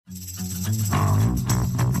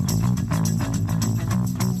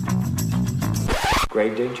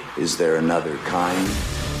Grave danger? Is there another kind?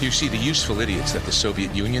 You see, the useful idiots that the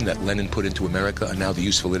Soviet Union, that Lenin put into America, are now the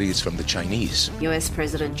useful idiots from the Chinese. US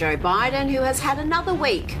President Joe Biden, who has had another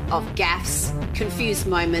week of gaffes, confused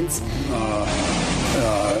moments.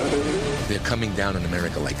 They're coming down on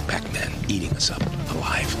America like Pac-Man, eating us up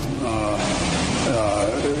alive.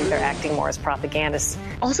 They're acting more as propagandists.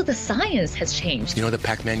 Also, the science has changed. You know the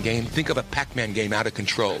Pac-Man game? Think of a Pac-Man game out of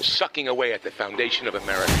control, sucking away at the foundation of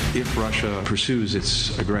America. If Russia pursues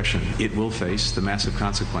its aggression, it will face the massive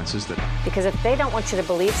consequences that... Because if they don't want you to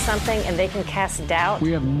believe something and they can cast doubt...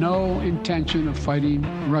 We have no intention of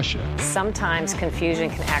fighting Russia. Sometimes confusion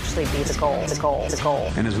can actually be the goal.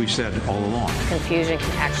 And as we've said all along... Confusion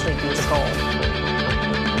can actually be the goal.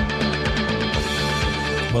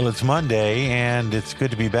 Well, it's Monday, and it's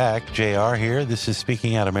good to be back. JR here. This is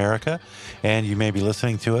Speaking Out America, and you may be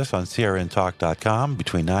listening to us on crntalk.com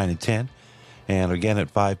between 9 and 10, and again at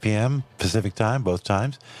 5 p.m. Pacific time, both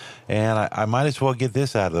times. And I might as well get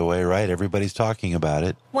this out of the way, right? Everybody's talking about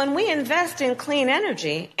it. When we invest in clean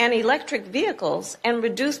energy and electric vehicles and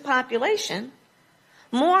reduce population,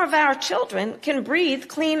 more of our children can breathe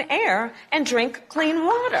clean air and drink clean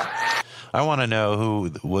water. I want to know who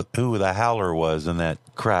the howler was in that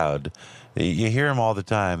crowd. You hear them all the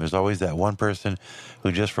time. There's always that one person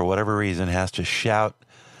who just for whatever reason has to shout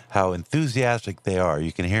how enthusiastic they are.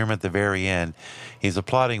 You can hear him at the very end. He's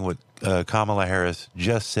applauding what Kamala Harris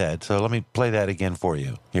just said. So let me play that again for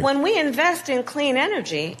you. Here. When we invest in clean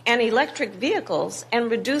energy and electric vehicles and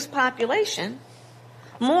reduce population,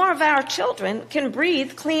 more of our children can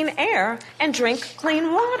breathe clean air and drink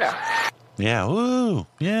clean water. Yeah, woo.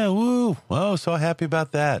 Yeah, woo. Oh, so happy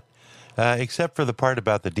about that. Except for the part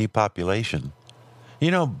about the depopulation.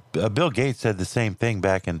 You know, Bill Gates said the same thing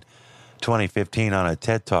back in 2015 on a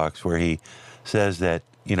TED Talks where he says that,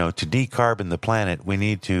 you know, to decarbon the planet, we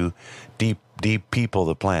need to de-people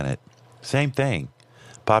the planet. Same thing.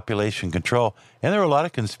 Population control. And there were a lot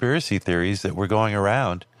of conspiracy theories that were going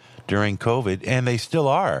around during COVID, and they still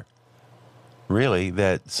are. Really,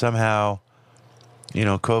 that somehow... You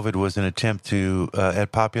know, COVID was an attempt to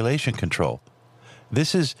at population control.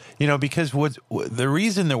 This is, you know, because the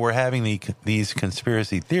reason that we're having these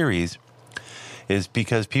conspiracy theories is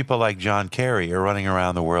because people like John Kerry are running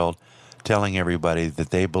around the world telling everybody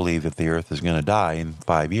that they believe that the Earth is going to die in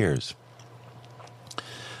 5 years.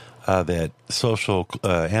 That social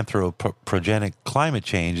anthropogenic climate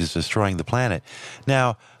change is destroying the planet.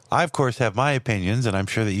 Now, I, of course, have my opinions, and I'm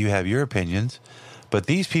sure that you have your opinions. But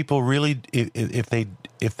these people really, if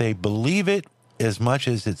they believe it as much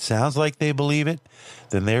as it sounds like they believe it,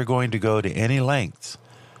 then they're going to go to any lengths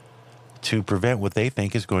to prevent what they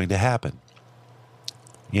think is going to happen.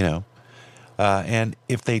 You know, and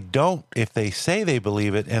if they say they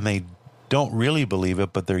believe it and they don't really believe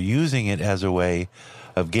it, but they're using it as a way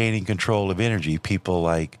of gaining control of energy, people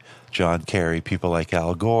like John Kerry, people like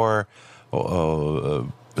Al Gore,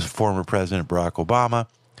 former President Barack Obama,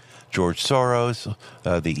 George Soros,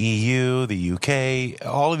 the EU, the UK,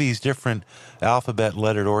 all of these different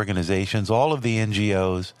alphabet-lettered organizations, all of the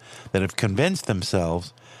NGOs that have convinced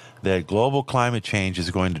themselves that global climate change is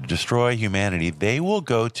going to destroy humanity, they will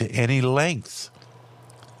go to any lengths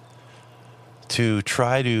to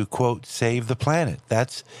try to, quote, save the planet.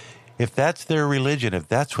 If that's their religion, if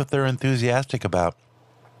that's what they're enthusiastic about,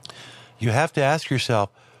 you have to ask yourself,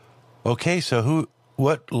 okay, so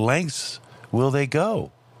what lengths will they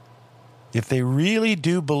go? If they really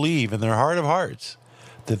do believe in their heart of hearts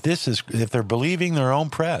that if they're believing their own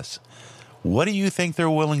press, what do you think they're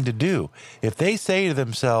willing to do? If they say to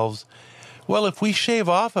themselves, well, if we shave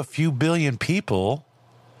off a few billion people,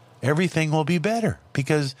 everything will be better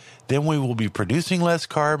because then we will be producing less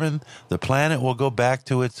carbon. The planet will go back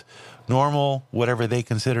to its normal, whatever they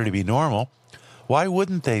consider to be normal. Why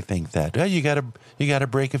wouldn't they think that? Well, you got to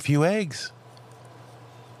break a few eggs.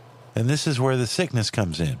 And this is where the sickness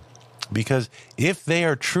comes in. Because if they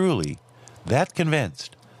are truly that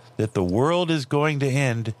convinced that the world is going to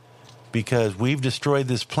end because we've destroyed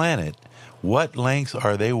this planet, what lengths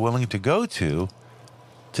are they willing to go to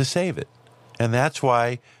save it? And that's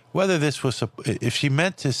why, if she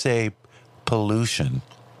meant to say pollution,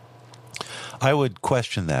 I would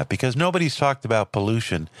question that because nobody's talked about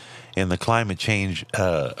pollution in the climate change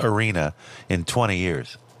arena in 20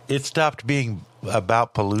 years. It stopped being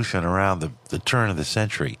about pollution around the turn of the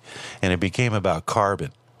century, and it became about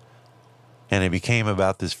carbon. And it became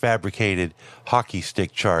about this fabricated hockey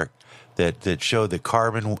stick chart that showed that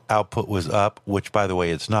carbon output was up, which, by the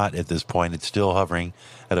way, it's not at this point. It's still hovering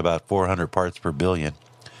at about 400 parts per billion,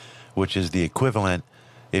 which is the equivalent,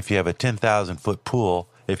 if you have a 10,000-foot pool,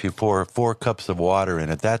 if you pour 4 cups of water in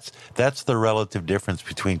it. That's the relative difference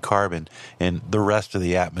between carbon and the rest of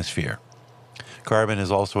the atmosphere. Carbon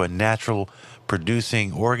is also a natural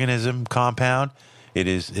producing organism compound. It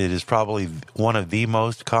is probably one of the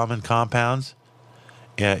most common compounds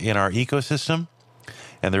in our ecosystem,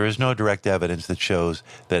 and there is no direct evidence that shows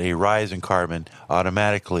that a rise in carbon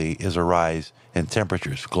automatically is a rise in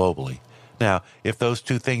temperatures globally. Now, if those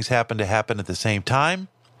two things happen at the same time,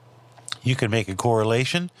 you can make a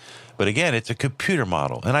correlation. But again, it's a computer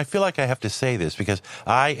model. And I feel like I have to say this because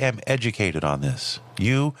I am educated on this.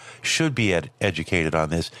 You should be educated on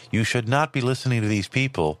this. You should not be listening to these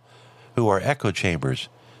people who are echo chambers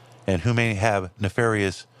and who may have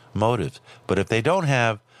nefarious motives. But if they don't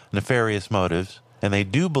have nefarious motives and they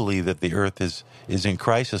do believe that the earth is in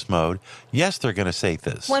crisis mode, yes, they're going to say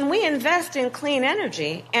this. When we invest in clean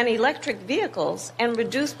energy and electric vehicles and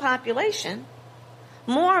reduce population,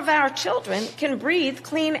 more of our children can breathe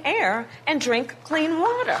clean air and drink clean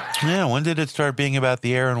water. Yeah, when did it start being about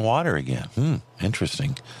the air and water again?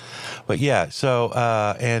 Interesting. But yeah, so,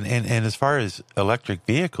 and as far as electric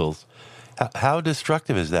vehicles, how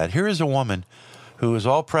destructive is that? Here is a woman who is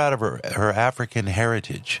all proud of her African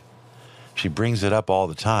heritage. She brings it up all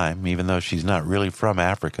the time, even though she's not really from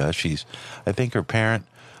Africa. I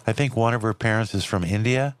think one of her parents is from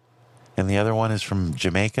India, and the other one is from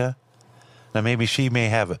Jamaica. Now, maybe she may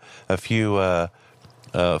have a few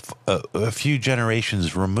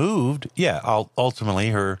generations removed. Yeah, ultimately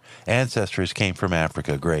her ancestors came from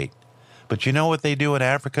Africa. Great. But you know what they do in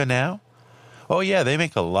Africa now? Oh, yeah, they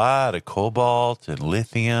make a lot of cobalt and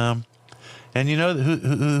lithium. And you know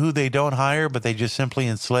who they don't hire, but they just simply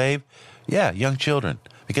enslave? Yeah, young children,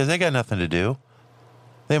 because they got nothing to do.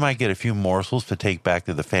 They might get a few morsels to take back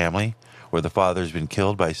to the family where the father's been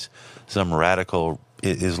killed by some radical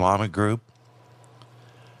Islamic group.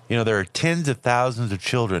 You know, there are tens of thousands of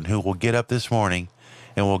children who will get up this morning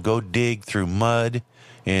and will go dig through mud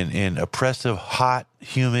in oppressive, hot,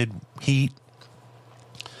 humid heat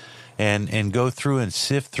and go through and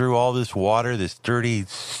sift through all this water, this dirty,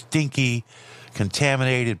 stinky,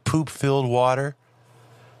 contaminated, poop-filled water,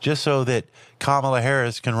 just so that Kamala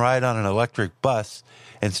Harris can ride on an electric bus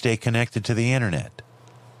and stay connected to the internet.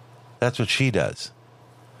 That's what she does.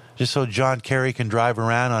 Just so John Kerry can drive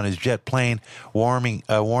around on his jet plane warning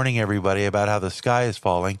everybody about how the sky is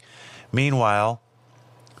falling. Meanwhile,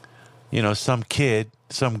 you know, some kid,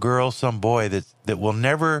 some girl, some boy that will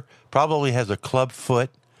never, probably has a club foot,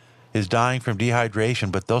 is dying from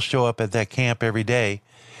dehydration, but they'll show up at that camp every day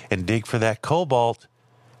and dig for that cobalt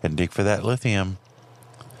and dig for that lithium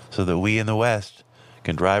so that we in the West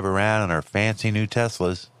can drive around in our fancy new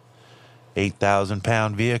Teslas,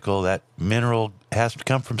 8,000-pound vehicle. That mineral has to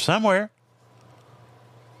come from somewhere.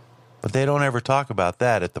 But they don't ever talk about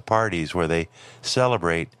that at the parties where they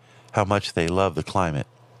celebrate how much they love the climate.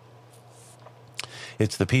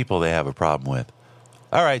 It's the people they have a problem with.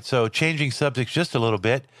 All right, so changing subjects just a little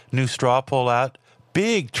bit. New straw poll out.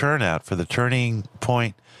 Big turnout for the Turning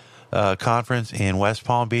Point conference in West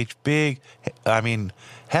Palm Beach.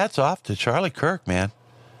 Hats off to Charlie Kirk, man.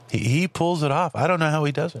 He pulls it off. I don't know how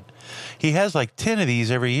he does it. He has like 10 of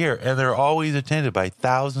these every year, and they're always attended by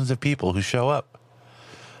thousands of people who show up.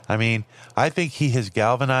 I mean, I think he has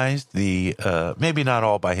galvanized the, maybe not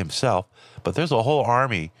all by himself, but there's a whole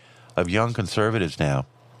army of young conservatives now.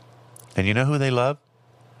 And you know who they love?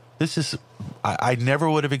 I never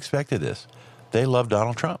would have expected this. They love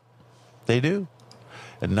Donald Trump. They do.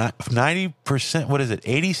 And 90%,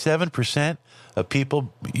 87% of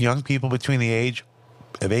people, young people between the age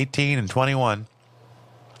of 18 and 21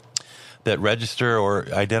 that register or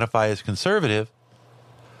identify as conservative,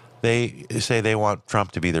 they say they want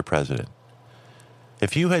Trump to be their president.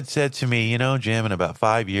 If you had said to me, you know, Jim, in about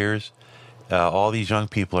 5 years, all these young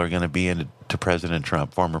people are going to be into President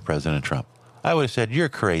Trump, former President Trump, I would have said, you're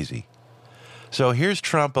crazy. So here's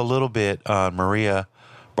Trump a little bit on Maria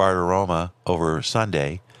Bartiromo over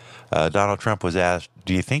Sunday. Donald Trump was asked,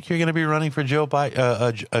 do you think you're going to be running for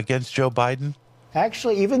against Joe Biden?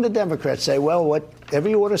 Actually, even the Democrats say, well, whatever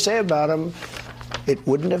you want to say about him, it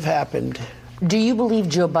wouldn't have happened. Do you believe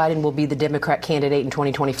Joe Biden will be the Democrat candidate in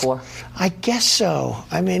 2024? I guess so.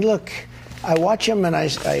 I mean, look, I watch him and I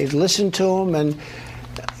listen to him, and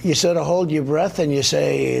you sort of hold your breath and you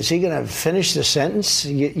say, is he going to finish the sentence?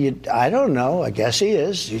 I don't know. I guess he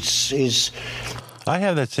is. He's. I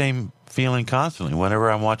have that same feeling constantly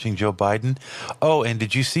whenever I'm watching Joe Biden. Oh, and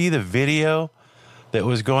did you see the video that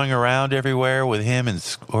was going around everywhere with him in,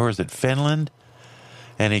 or is it Finland?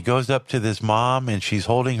 And he goes up to this mom and she's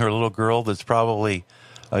holding her little girl that's probably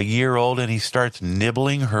a year old, and he starts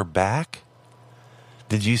nibbling her back.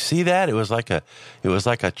 Did you see that? It was like a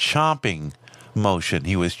chomping motion.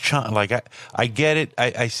 He was I get it.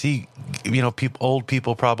 I see, old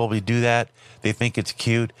people probably do that. They think it's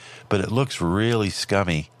cute, but it looks really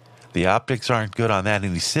scummy. The optics aren't good on that.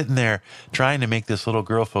 And he's sitting there trying to make this little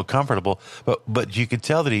girl feel comfortable, but you could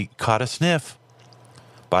tell that he caught a sniff.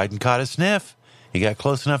 Biden caught a sniff. He got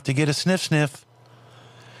close enough to get a sniff.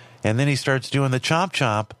 And then he starts doing the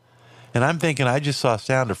chomp. And I'm thinking, I just saw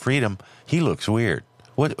Sound of Freedom. He looks weird.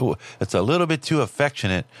 It's a little bit too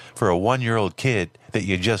affectionate for a 1-year-old kid that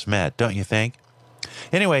you just met, don't you think?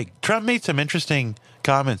 Anyway, Trump made some interesting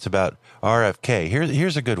comments about RFK.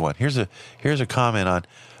 Here's a good one. Here's a comment on.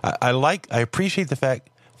 I appreciate the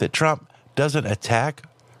fact that Trump doesn't attack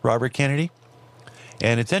Robert Kennedy,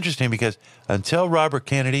 and it's interesting because until Robert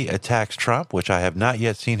Kennedy attacks Trump, which I have not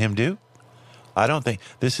yet seen him do, I don't think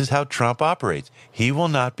this is how Trump operates. He will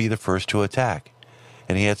not be the first to attack,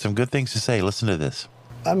 and he had some good things to say. Listen to this.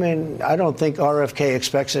 I mean, I don't think RFK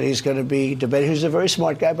expects that he's going to be debating. He's a very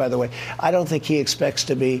smart guy, by the way. I don't think he expects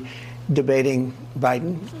to be debating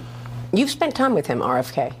Biden. You've spent time with him,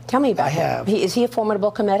 RFK. Tell me about him. I have. Is he a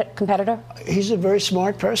formidable competitor? He's a very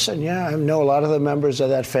smart person, yeah. I know a lot of the members of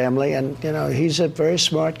that family, and, he's a very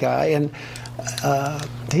smart guy. And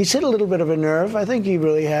he's hit a little bit of a nerve. I think he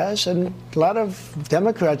really has. And a lot of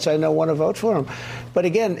Democrats I know want to vote for him. But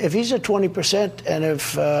again, if he's at 20% and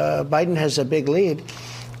if Biden has a big lead,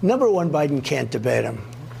 number one, Biden can't debate him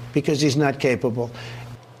because he's not capable.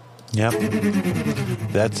 Yep.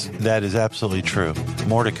 That is absolutely true.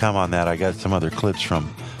 More to come on that. I got some other clips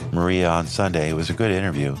from Maria on Sunday. It was a good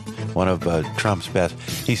interview. One of Trump's best.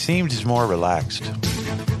 He seems more relaxed.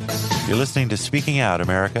 You're listening to Speaking Out,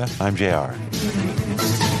 America. I'm JR.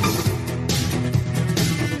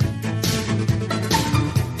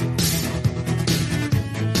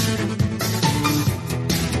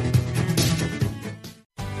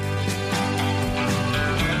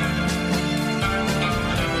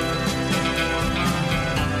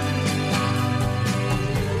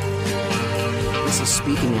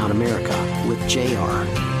 Speaking Out America with JR.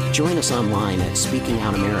 Join us online at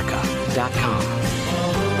speakingoutamerica.com.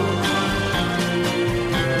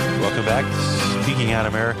 Welcome back to Speaking Out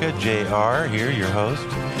America. JR here, your host.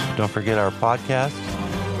 Don't forget our podcast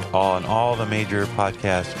on all the major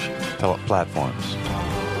podcast platforms.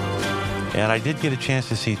 And I did get a chance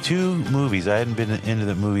to see 2 movies. I hadn't been into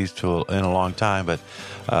the movies in a long time, but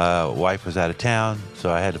wife was out of town,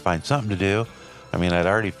 so I had to find something to do. I mean, I'd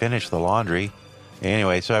already finished the laundry.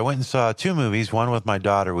 Anyway, so I went and saw 2 movies. One with my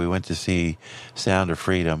daughter. We went to see Sound of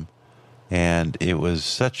Freedom, and it was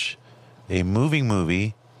such a moving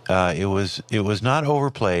movie. It was not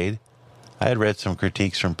overplayed. I had read some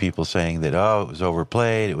critiques from people saying that, it was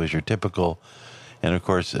overplayed. It was your typical, and of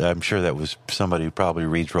course, I'm sure that was somebody who probably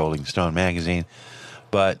reads Rolling Stone magazine.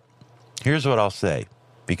 But here's what I'll say,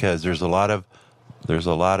 because there's a lot of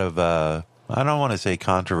I don't want to say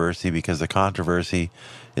controversy, because the controversy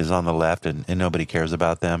is on the left and nobody cares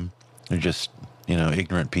about them. They're just,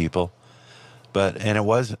 ignorant people. And it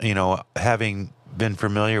was, having been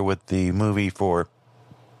familiar with the movie for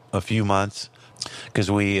a few months, because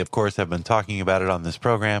we, of course, have been talking about it on this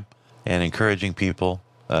program and encouraging people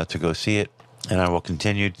to go see it. And I will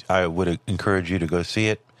continue. I would encourage you to go see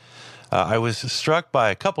it. I was struck by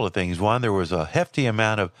a couple of things. One, there was a hefty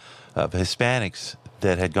amount of Hispanics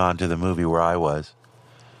that had gone to the movie where I was.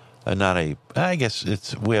 I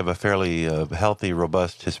guess we have a fairly healthy,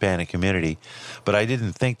 robust Hispanic community, but I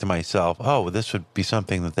didn't think to myself, this would be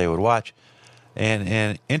something that they would watch.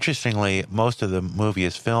 And interestingly, most of the movie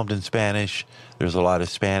is filmed in Spanish. There's a lot of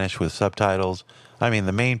Spanish with subtitles. I mean,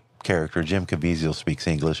 the main character, Jim Caviezel, speaks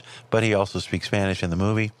English, but he also speaks Spanish in the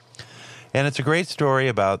movie. And it's a great story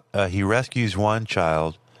about he rescues one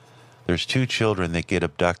child. There's 2 children that get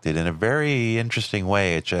abducted in a very interesting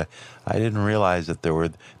way. I didn't realize that there were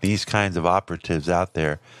these kinds of operatives out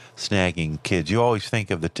there snagging kids. You always think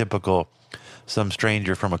of the typical, some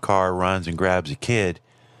stranger from a car runs and grabs a kid.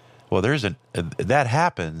 Well, that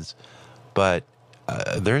happens, but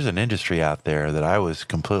there's an industry out there that I was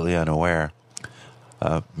completely unaware.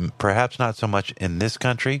 Perhaps not so much in this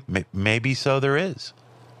country. Maybe so there is.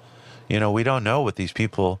 We don't know what these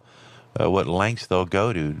people, what lengths they'll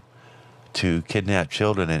go to kidnap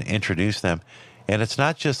children and introduce them. And it's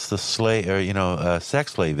not just the slave, or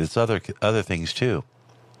sex slave. It's other things too.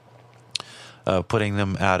 Putting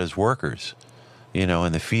them out as workers, in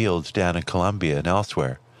the fields down in Colombia and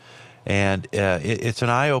elsewhere. And it's an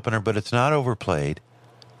eye opener, but it's not overplayed.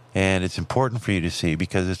 And it's important for you to see,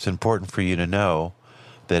 because it's important for you to know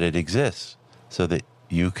that it exists, so that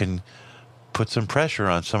you can put some pressure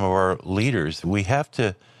on some of our leaders. We have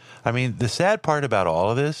to. I mean, the sad part about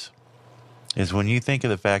all of this is when you think of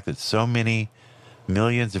the fact that so many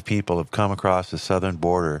millions of people have come across the southern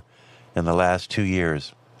border in the last 2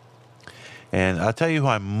 years. And I'll tell you who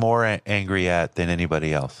I'm more angry at than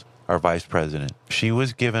anybody else, our vice president. She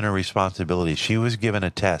was given a responsibility. She was given a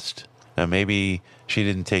test. Now, maybe she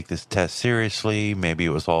didn't take this test seriously. Maybe it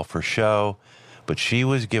was all for show. But she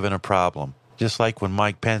was given a problem, just like when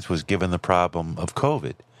Mike Pence was given the problem of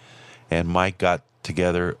COVID. And Mike got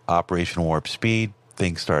together Operation Warp Speed.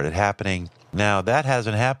 Things started happening. Now, that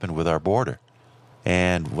hasn't happened with our border.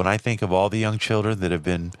 And when I think of all the young children that have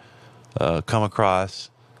been come across,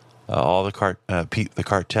 all the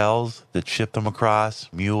cartels that ship them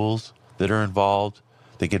across, mules that are involved,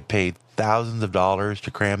 they get paid thousands of dollars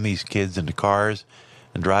to cram these kids into cars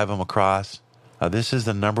and drive them across. This is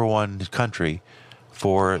the number one country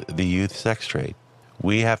for the youth sex trade.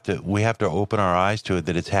 We have to open our eyes to it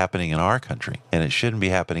that it's happening in our country, and it shouldn't be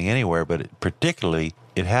happening anywhere. But particularly,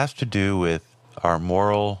 it has to do with our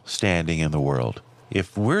moral standing in the world.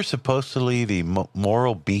 If we're supposedly the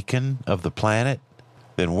moral beacon of the planet,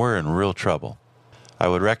 then we're in real trouble. I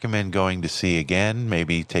would recommend going to see again,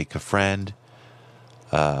 maybe take a friend,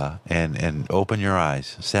 and open your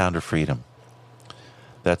eyes. Sound of Freedom.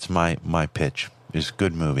 That's my pitch. It's a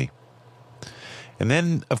good movie. And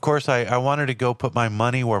then, of course, I wanted to go put my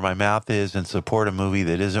money where my mouth is and support a movie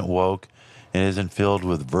that isn't woke and isn't filled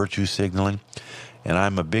with virtue signaling. And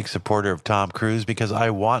I'm a big supporter of Tom Cruise because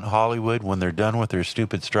I want Hollywood, when they're done with their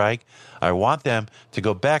stupid strike, I want them to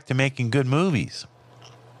go back to making good movies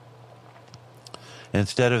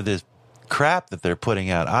instead of this crap that they're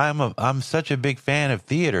putting out. I'm such a big fan of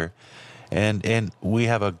theater, and we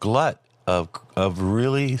have a glut of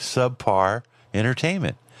really subpar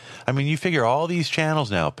entertainment. I mean, you figure all these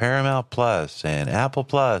channels now, Paramount Plus and Apple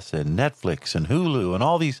Plus and Netflix and Hulu and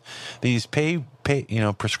all these pay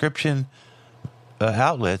prescription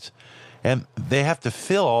outlets, and they have to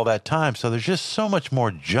fill all that time. So there's just so much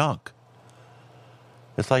more junk.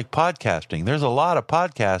 It's like podcasting. There's a lot of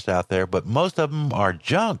podcasts out there, but most of them are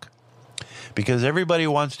junk because everybody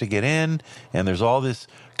wants to get in, and there's all this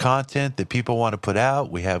content that people want to put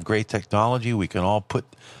out. We have great technology. We can all put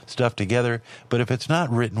stuff together. But if it's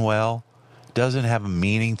not written well, doesn't have a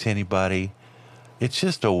meaning to anybody, it's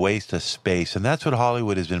just a waste of space. And that's what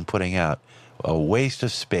Hollywood has been putting out. A waste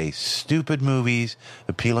of space. Stupid movies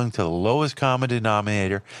appealing to the lowest common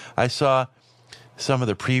denominator. I saw some of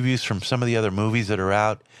the previews from some of the other movies that are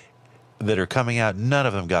out, that are coming out. None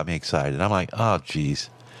of them got me excited. I'm like, oh,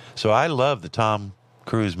 geez. So I love the Tom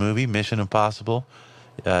Cruise movie, Mission Impossible.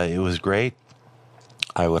 It was great.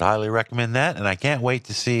 I would highly recommend that, and I can't wait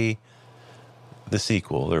to see the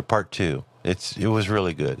sequel, or part 2. It was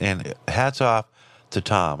really good. And hats off to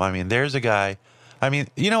Tom. I mean, there's a guy. I mean,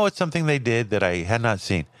 you know what's something they did that I had not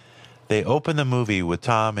seen? They opened the movie with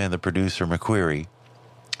Tom and the producer, McQuarrie,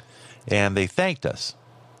 and they thanked us.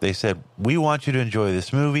 They said, we want you to enjoy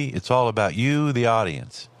this movie. It's all about you, the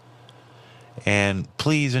audience. And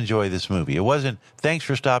please enjoy this movie. It wasn't, thanks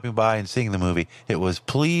for stopping by and seeing the movie. It was,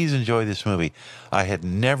 please enjoy this movie. I had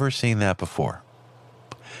never seen that before.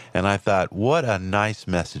 And I thought, what a nice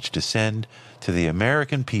message to send to the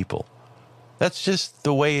American people. That's just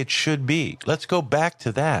the way it should be. Let's go back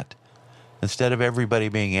to that instead of everybody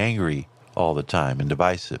being angry all the time and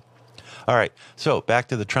divisive. All right, so back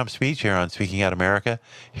to the Trump speech here on Speaking Out America.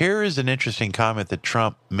 Here is an interesting comment that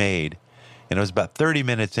Trump made, and it was about 30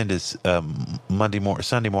 minutes into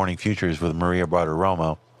Sunday Morning Futures with Maria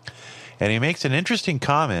Bartiromo, and he makes an interesting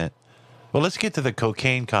comment. Well, let's get to the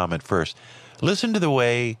cocaine comment first. Listen to the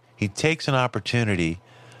way he takes an opportunity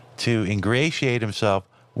to ingratiate himself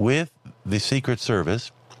with the Secret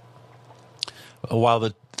Service while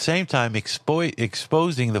at the same time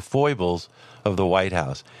exposing the foibles of the White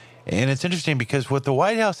House. And it's interesting because what the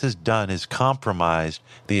White House has done is compromised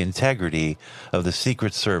the integrity of the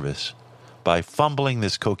Secret Service by fumbling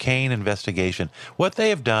this cocaine investigation. What they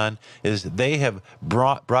have done is they have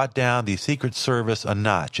brought down the Secret Service a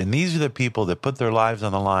notch. And these are the people that put their lives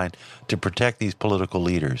on the line to protect these political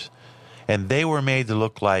leaders. And they were made to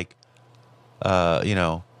look like,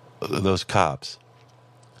 those cops.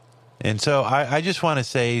 And so I just want to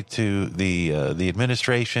say to the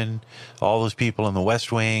administration, all those people in the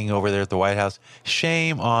West Wing over there at the White House,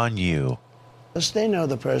 shame on you. They know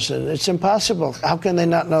the person. It's impossible. How can they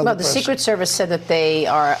not know the person? Well, the Secret Service said that they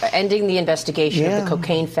are ending the investigation of the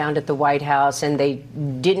cocaine found at the White House, and they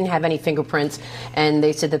didn't have any fingerprints, and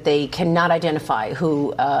they said that they cannot identify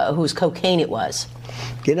whose cocaine it was.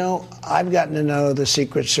 You know, I've gotten to know the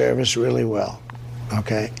Secret Service really well,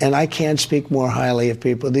 okay? And I can't speak more highly of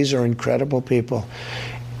people. These are incredible people.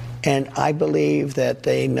 And I believe that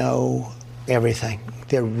they know everything.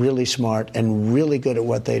 They're really smart and really good at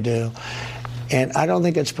what they do. And I don't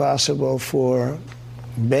think it's possible for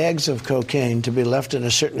bags of cocaine to be left in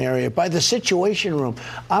a certain area by the Situation Room.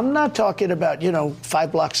 I'm not talking about,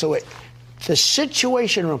 5 blocks away. The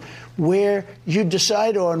Situation Room, where you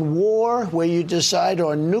decide on war, where you decide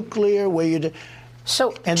on nuclear, where you...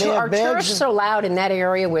 So are tourists allowed in that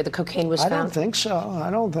area where the cocaine was found? I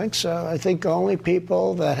don't think so. I think only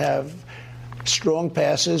people that have strong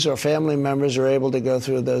passes or family members are able to go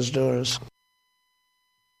through those doors.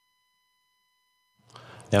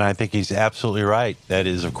 And I think he's absolutely right. That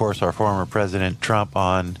is, of course, our former President Trump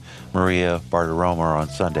on Maria Bartiromo on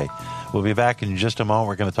Sunday. We'll be back in just a moment.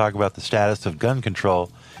 We're going to talk about the status of gun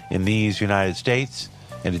control in these United States.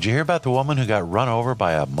 And did you hear about the woman who got run over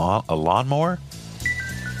by a lawnmower?